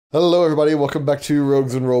Hello everybody, welcome back to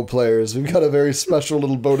Rogues and Roleplayers. We've got a very special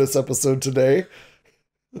little bonus episode today.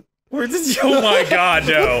 Where did you? Oh my god,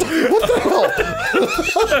 no. What the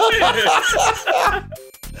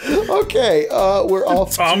hell? Okay, we're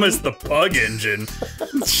off Thomas the Pug Engine.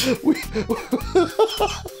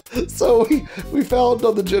 So we found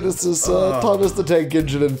on the Genesis Thomas the Tank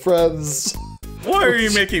Engine and Friends. Why are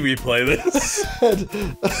you making me play this?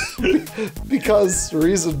 Because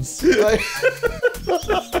reasons. Right?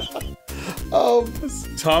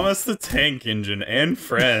 Thomas the Tank Engine and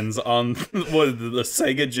Friends on the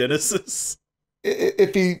Sega Genesis.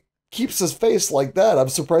 If he keeps his face like that, I'm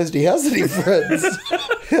surprised he has any friends.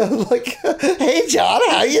 Like, hey John,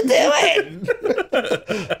 how you doing?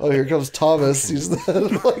 Oh, here comes Thomas. He's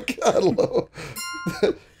like, I don't know.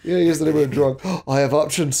 Yeah, he's the name of a drunk. I have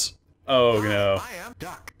options. Oh no. I am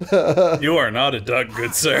Duck. You are not a duck,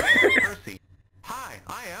 good sir. Hi,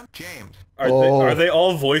 I am James. Are they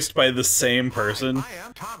all voiced by the same person? I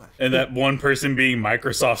am Thomas. And that one person being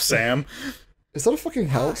Microsoft Sam? Is that a fucking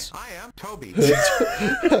house? I am Toby.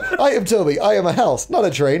 I am Toby. I am a house, not a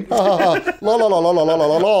train. Ha ha ha. La la la la la la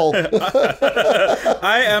la la.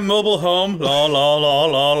 I am mobile home. La la la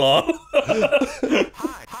la la.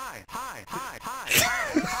 Hi.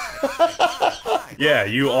 Yeah,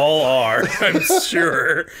 you all are, I'm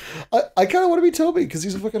sure. I kind of want to be Toby because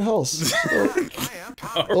he's a fucking house. I am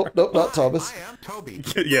Thomas. Oh, nope, not Thomas. I am Toby.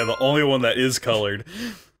 Yeah, the only one that is colored.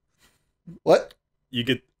 What? You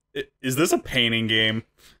get... Is this a painting game?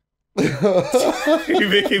 You're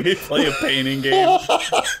making me play a painting game?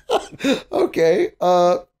 Okay,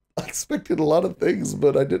 I expected a lot of things,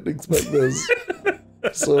 but I didn't expect this.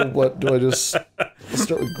 So what, do I just... Let's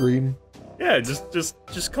start with green. Yeah,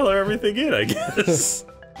 just color everything in, I guess.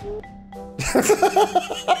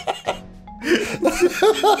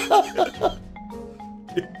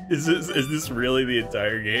 Is this really the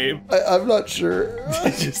entire game? I'm not sure.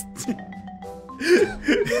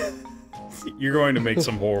 You're going to make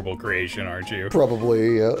some horrible creation, aren't you?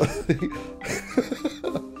 Probably, yeah.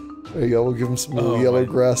 There you go, we'll give him some little yellow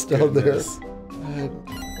grass down there. And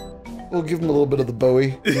we'll give him a little bit of the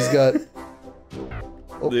Bowie. He's got...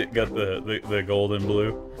 Got the gold and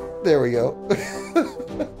blue. There we go.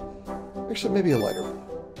 Actually, maybe a lighter one.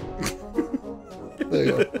 There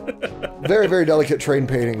you go. Very, very delicate train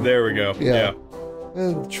painting. There we go. Yeah.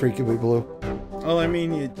 And the tree can be blue. Well, I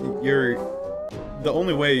mean, you're... The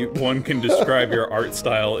only way one can describe your art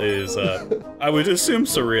style is, I would assume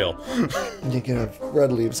surreal. You can have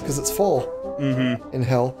red leaves, because it's fall. Mm-hmm. In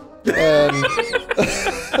hell. And...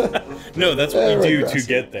 No, that's what you do to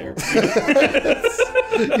get there.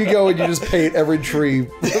 You go and you just paint every tree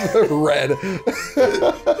red.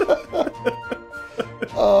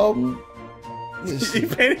 You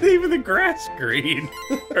painted even the grass green.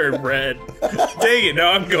 Or red. Dang it,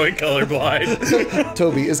 now I'm going colorblind.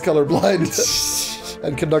 Toby is colorblind.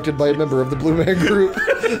 And conducted by a member of the Blue Man Group.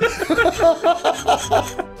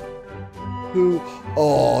 Who...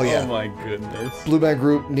 Oh, yeah. Oh my goodness. Blue Man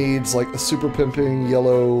Group needs, like, a super pimping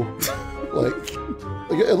yellow... Like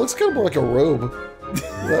it looks kind of more like a robe.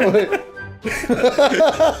 That way.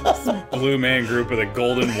 Blue Man Group with a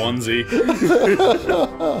golden onesie.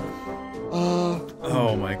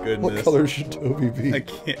 Oh my goodness. What color should Toby be? I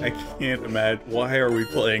can't imagine. Why are we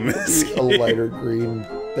playing this game? A lighter green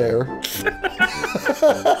there.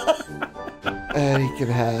 And he can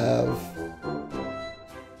have...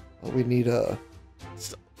 Well, we need a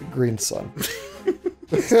green sun.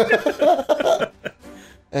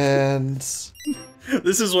 And...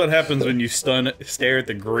 This is what happens when you stare at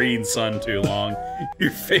the green sun too long.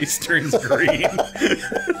 Your face turns green.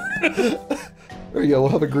 There you go, we'll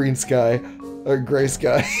have a green sky. Or gray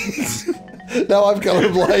sky. Now I'm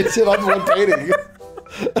colorblind and I'm the one painting.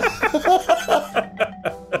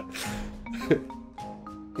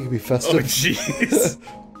 He can be festive. Oh jeez.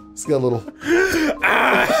 He's got a little...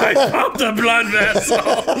 I popped a blood vessel!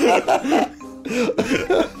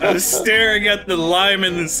 I was staring at the lime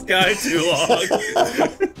in the sky too long.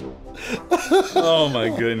 Oh my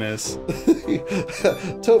goodness.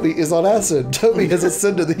 Toby is on acid. Toby has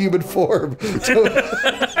ascended the human form.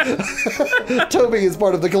 Toby is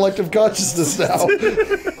part of the collective consciousness now.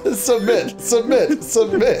 Submit.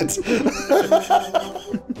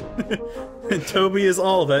 Toby is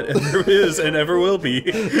all that ever is and ever will be.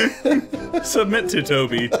 Submit to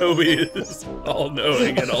Toby. Toby is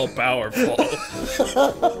all-knowing and all-powerful.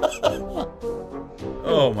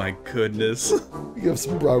 Oh my goodness. You have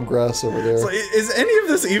some brown grass over there. So, is any of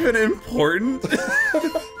this even important?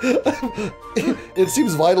 It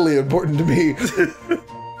seems vitally important to me.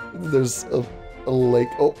 There's a lake.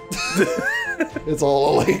 Oh. It's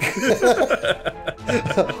all a lake.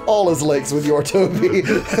 All his legs with your Toby.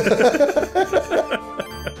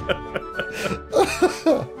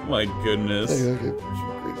 My goodness. Okay,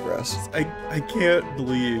 green grass. I can't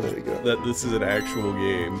believe There we go. that this is an actual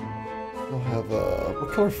game. They'll have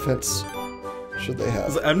what color fence should they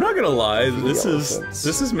have? I'm not gonna lie, this Yellow is fence.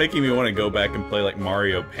 this is making me want to go back and play like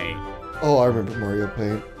Mario Paint. Oh, I remember Mario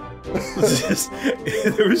Paint. It's just,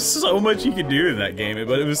 there was so much you could do in that game,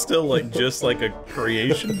 but it was still like just like a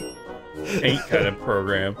creation paint kind of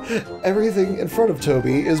program. Everything in front of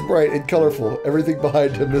Toby is bright and colorful. Everything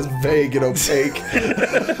behind him is vague and opaque.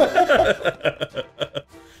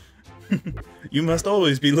 You must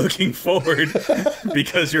always be looking forward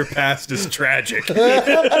because your past is tragic.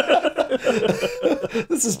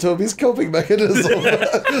 This is Toby's coping mechanism.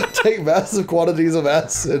 Take massive quantities of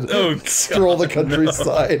acid. Oh, stroll the God,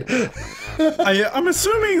 countryside. I'm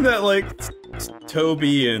assuming that like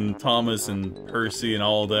Toby and Thomas and Percy and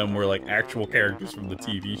all of them were like actual characters from the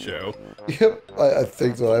TV show. Yep, I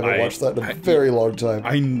think so. I haven't watched that in a very long time.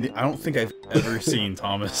 I don't think I've ever seen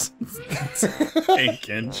Thomas Tank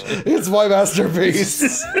Engine. It's my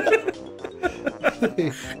masterpiece.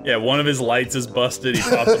 Yeah, one of his lights is busted. He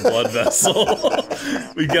popped a blood vessel.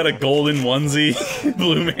 We've got a golden onesie.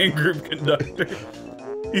 Blue Man Group conductor.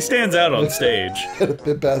 He stands out on stage. A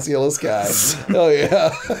bit past yellow sky. Oh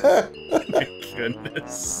yeah. My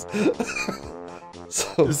goodness.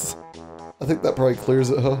 So, I think that probably clears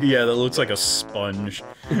it, huh? Yeah, that looks like a sponge.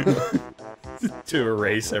 To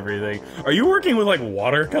erase everything. Are you working with like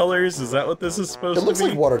watercolors? Is that what this is supposed It to be? looks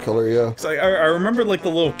like watercolor, yeah. 'Cause I remember like the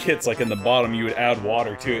little kits like in the bottom you would add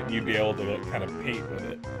water to it and you'd be able to like, kind of paint with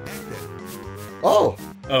it. Oh,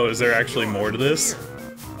 Oh, is there actually more to this?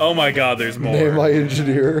 Oh my god, there's more. name my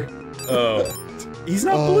engineer. Oh. He's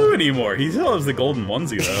not blue anymore. He still has the golden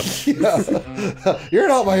onesie though. Yeah. You're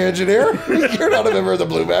not my engineer. You're not a member of the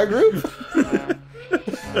Blue Man Group.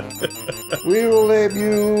 We will name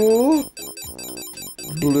you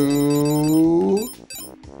Blue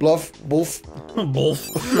Bluff Wolf. Both.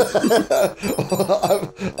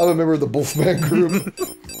 I'm a member of the Wolfman Group.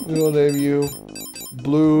 We will name you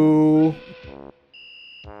Blue.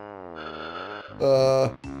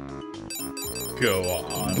 Go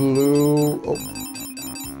on. Blue. Oh.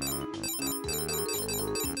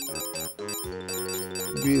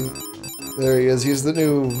 There he is. He's the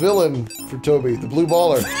new villain for Toby, the Blue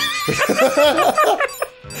Baller.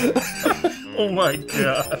 Oh my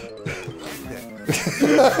god.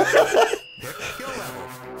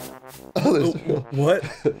 Oh, there's- What?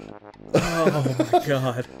 Oh my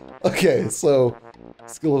god. okay, so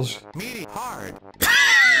skills. Meaty hard.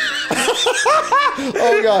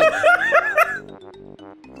 Oh god.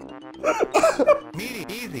 Meaty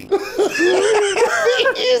easy.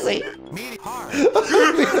 Easy. Meaty hard. Oh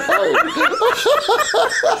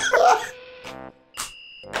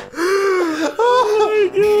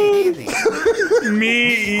Easy. my god.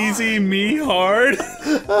 Me easy, me hard.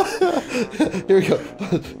 Here we go.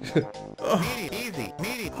 Meaty easy.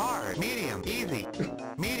 Meaty hard. Medium easy.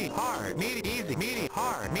 Meaty hard. Meaty easy. Meaty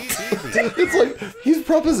hard. Meaty easy. It's like he's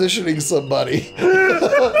propositioning somebody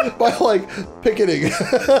by like picketing.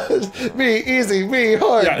 Me easy, me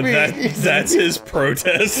hard, Yeah, me easy. that's his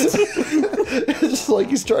protest. It's just like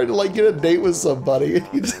he's trying to like get a date with somebody, and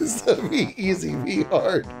he just said me easy, me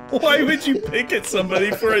hard. Why would you pick at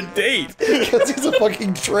somebody for a date? Because he's a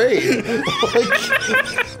fucking train. Like,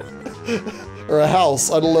 or a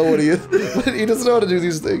house. I don't know what he is. But he doesn't know how to do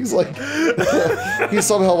these things. Like, he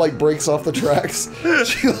somehow, like, breaks off the tracks.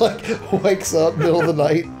 She, like, wakes up middle of the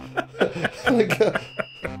night. Like,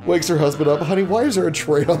 wakes her husband up. Honey, why is there a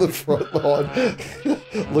train on the front lawn?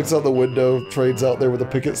 Looks out the window. Train's out there with a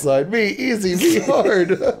picket sign. Me easy, me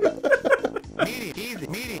hard. Meaty easy.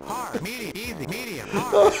 Meaty hard. Meaty easy. Medium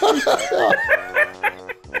hard.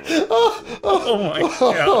 Oh my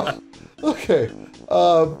god. Okay.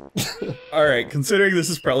 Alright, considering this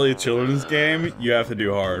is probably a children's game, you have to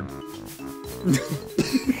do hard.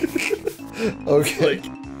 Okay. Like,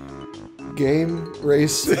 Game,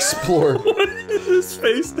 race, explore. what is his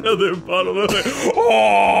face down there bottom of it?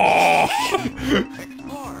 Oh!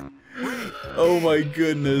 Explore. Race. Oh my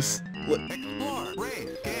goodness. Explore.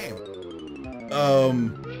 Race. Game.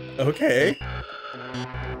 Okay.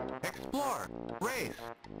 Explore. Race.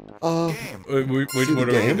 Uh, Game. Which See the one are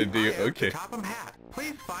we game? gonna do? Players Okay. Topham Hat.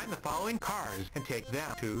 Please find the following cars and take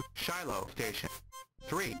them to Shiloh Station.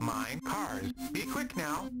 3 mine cars. Be quick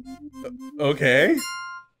now. Okay.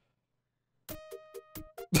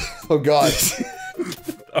 oh god.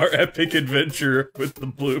 Our epic adventure with the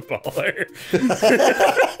blue baller.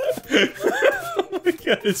 Oh my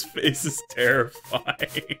god, his face is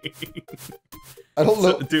terrifying. I don't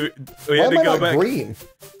know. So, we Why had am to I go not back. green?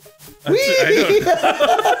 I don't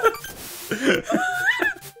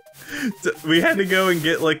We had to go and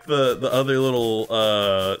get like the other little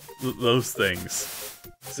those things.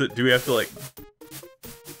 So do we have to like?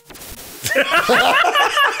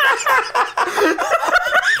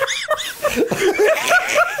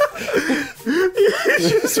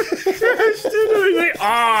 You just crashed into me like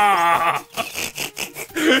ah.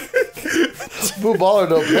 Blue baller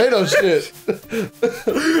don't play no shit.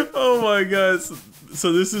 Oh my god!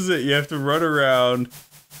 So this is it. You have to run around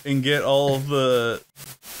and get all of the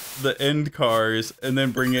end cars, and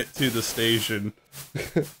then bring it to the station.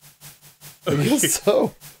 I guess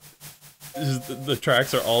so. Just the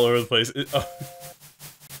tracks are all over the place.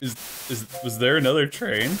 Was there another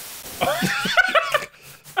train?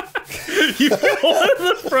 You got one in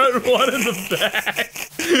the front, one in the back.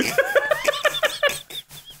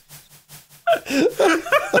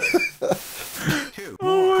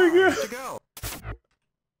 Oh my god!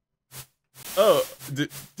 Oh, did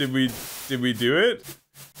we do it?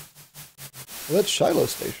 Well, that's Shiloh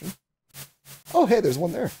Station. Oh, hey, there's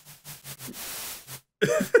one there.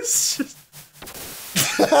 It's just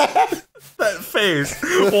that face.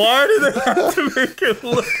 Why do they have to make it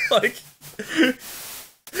look like?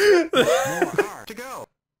 More to go.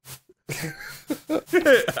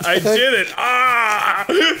 I did it! Ah!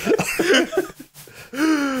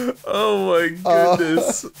 Oh my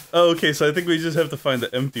goodness. Okay, so I think we just have to find the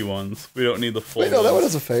empty ones. We don't need the full Wait, no, that one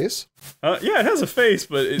ones. has a face. Yeah, it has a face,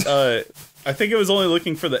 but it, I think it was only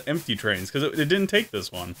looking for the empty trains, because it didn't take this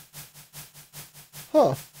one.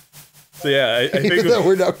 Huh. So yeah, I think... Even though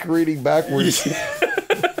we're now careening backwards.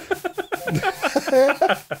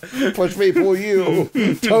 Push me, pull you.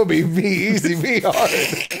 Toby, be easy, be hard.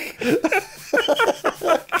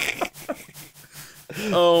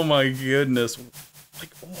 Oh my goodness.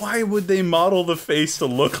 Like, why would they model the face to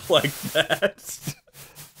look like that?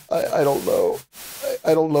 I don't know.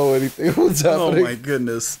 I don't know anything. What's happening? Oh my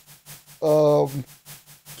goodness.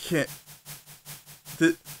 Can't...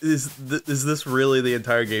 Is this really the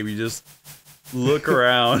entire game? You just look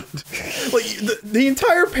around. Like, the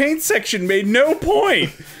entire paint section made no point.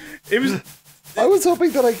 It was... I was hoping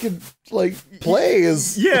that I could, like, play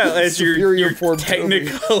as as your form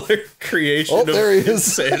Technicolor creation of there he is.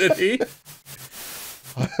 insanity.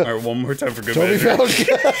 Alright, one more time for good Toby measure. found.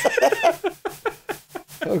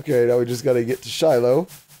 Okay, now we just gotta get to Shiloh.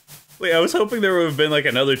 Wait, I was hoping there would have been like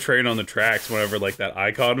another train on the tracks whenever like that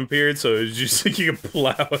icon appeared, so it was just like you could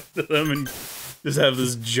plow into them and just have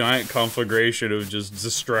this giant conflagration of just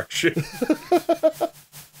destruction. But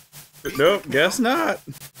nope, guess not.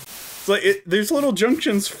 It's like there's little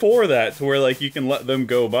junctions for that to where like you can let them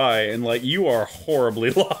go by, and like you are horribly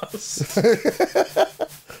lost.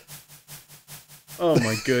 Oh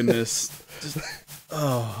my goodness. Just,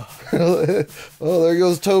 oh. Oh, there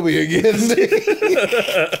goes Toby again.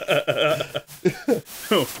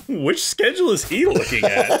 Which schedule is he looking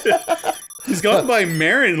at? He's gone by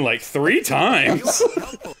Marin like 3 times. You are a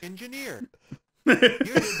helpful engineer.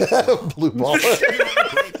 Blue ball.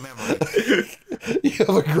 Great memory. You have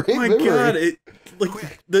a great Oh my memory. god, like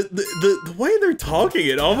the way they're talking,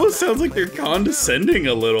 it almost sounds like they're condescending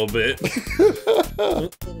a little bit.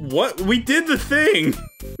 What? We did the thing.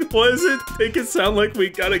 Why does it make it sound like we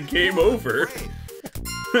got a game over?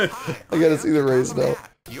 I gotta see the race now.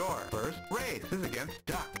 Your first race is against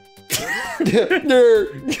Duck.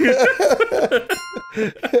 Nerd.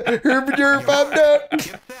 Herb, derp, I'm duck. Get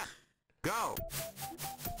set. Go.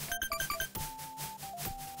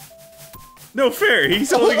 No fair,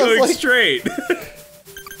 he's only I was going like- straight.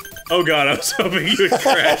 Oh god, I was hoping you would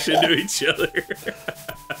crash into each other.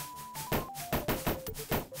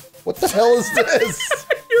 What the hell is this?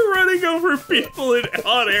 You're running over people in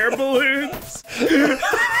hot air balloons. You're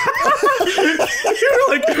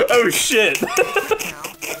like, oh shit.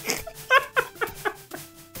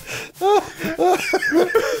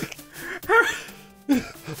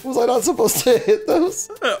 Was I not supposed to hit those?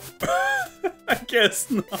 I guess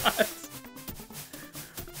not.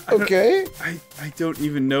 Okay. I don't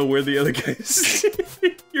even know where the other guy is.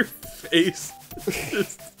 Your face.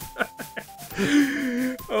 Just...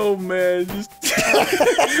 Oh man. Just...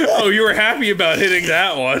 Oh, you were happy about hitting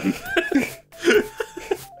that one.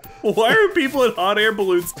 Why are people in hot air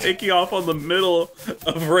balloons taking off on the middle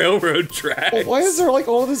of railroad tracks? Well, why is there like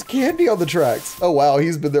all this candy on the tracks? Oh wow,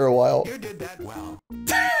 he's been there a while. You did that well.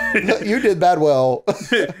 You did bad well.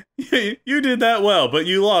 You did that well, but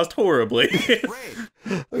you lost horribly. Race.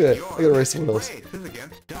 Okay, I gotta race someone else. Race is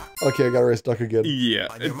against Duck. Okay, I gotta race Duck again. Yeah.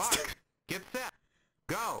 On your mark. Get set.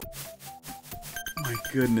 Go. My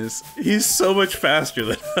goodness. He's so much faster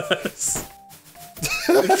than us.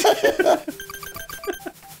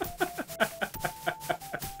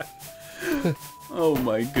 Oh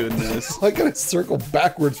my goodness. I gotta circle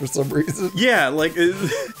backwards for some reason. Yeah, like,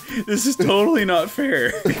 this is totally not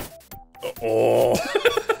fair. Oh.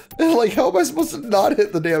 And like, how am I supposed to not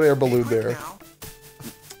hit the damn air balloon there?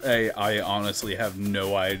 I honestly have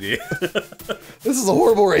no idea. This is a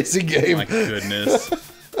horrible racing Oh game. my goodness.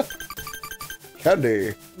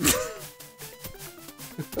 Candy.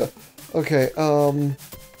 Okay,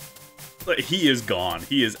 Like, he is gone.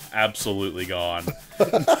 He is absolutely gone.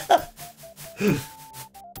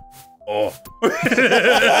 Oh.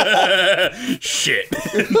 Shit.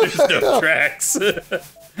 There's no tracks.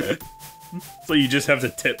 So you just have to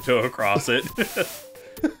tiptoe across it.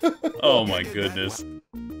 Oh my goodness.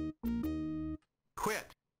 Quit.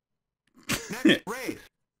 Next race.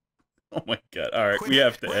 Oh my god. Alright, we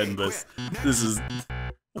have to end this. This is...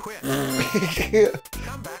 Quit. can't.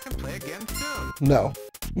 Come back and play again soon. No.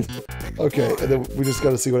 Okay, and then we just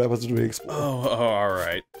gotta see what happens when we explore. Oh,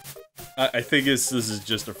 alright. I think this is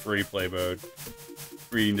just a free play mode.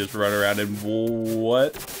 Where you can just run around and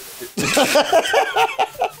what?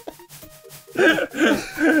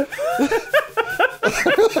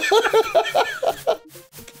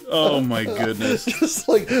 Oh my goodness. Just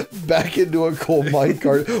like back into a coal mine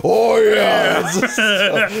cart. Oh yeah!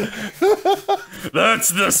 That's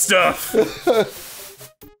the stuff!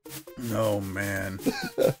 Oh man.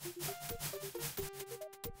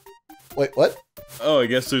 Wait, what? Oh, I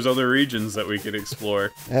guess there's other regions that we could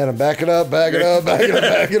explore. And I'm backing up, backing up, backing up,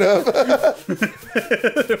 backing up.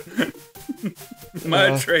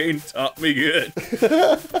 My train taught me good.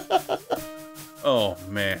 Oh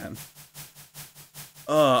man.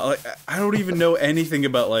 Like I don't even know anything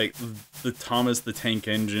about like the Thomas the Tank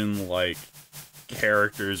Engine like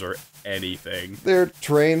characters or anything. They're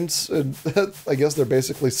trains, and I guess they're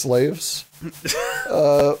basically slaves.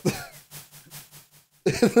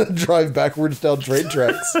 Drive backwards down train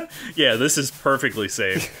tracks. Yeah, this is perfectly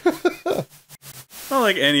safe. Not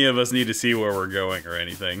like any of us need to see where we're going or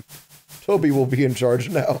anything. Toby will be in charge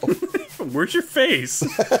now. Where's your face?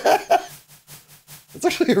 That's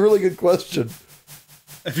actually a really good question.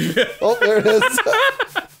 Oh, there it is.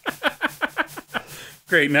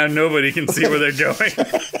 Great, now nobody can see where they're going.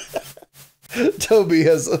 Toby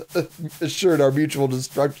has assured our mutual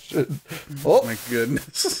destruction. Oh Oh, my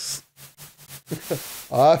goodness.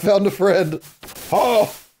 I found a friend.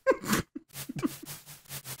 Oh,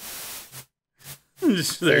 They're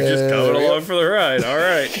just coming along for the ride. All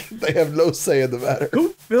right. they have no say in the matter.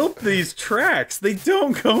 Who built these tracks? They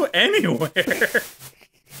don't go anywhere.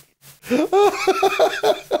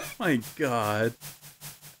 My God.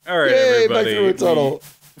 All right, Yay, back everybody. through a tunnel.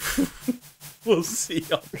 We'll see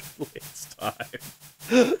y'all next time.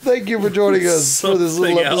 Thank you for joining us for this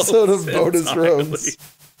little Something else episode of Bonus entirely. Rogues.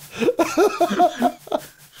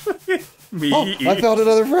 Me, Oh, I found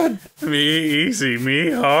another friend. me easy,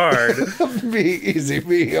 me hard. Me easy,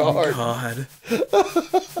 me hard. God.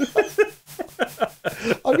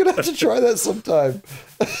 I'm gonna have to try that sometime.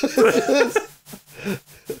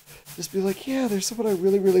 Just be like, yeah, there's someone I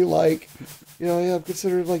really, really like. You know, yeah, I'm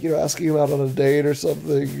considering like, you know, asking him out on a date or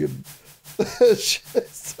something. And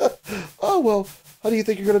just, oh well, how do you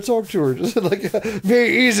think you're gonna talk to her? Just like,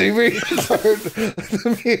 me easy, me hard.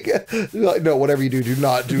 Like, no, whatever you do, do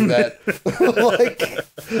not do that. Like,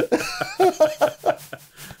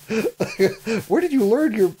 where did you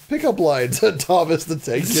learn your pickup lines, Thomas the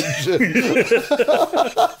Tank Engine?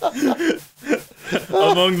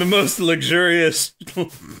 Among the most luxurious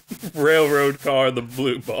railroad car, the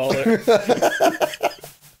Blue Baller.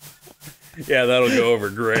 Yeah, that'll go over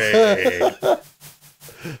great.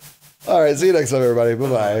 All right, see you next time, everybody.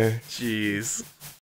 Bye-bye. Jeez.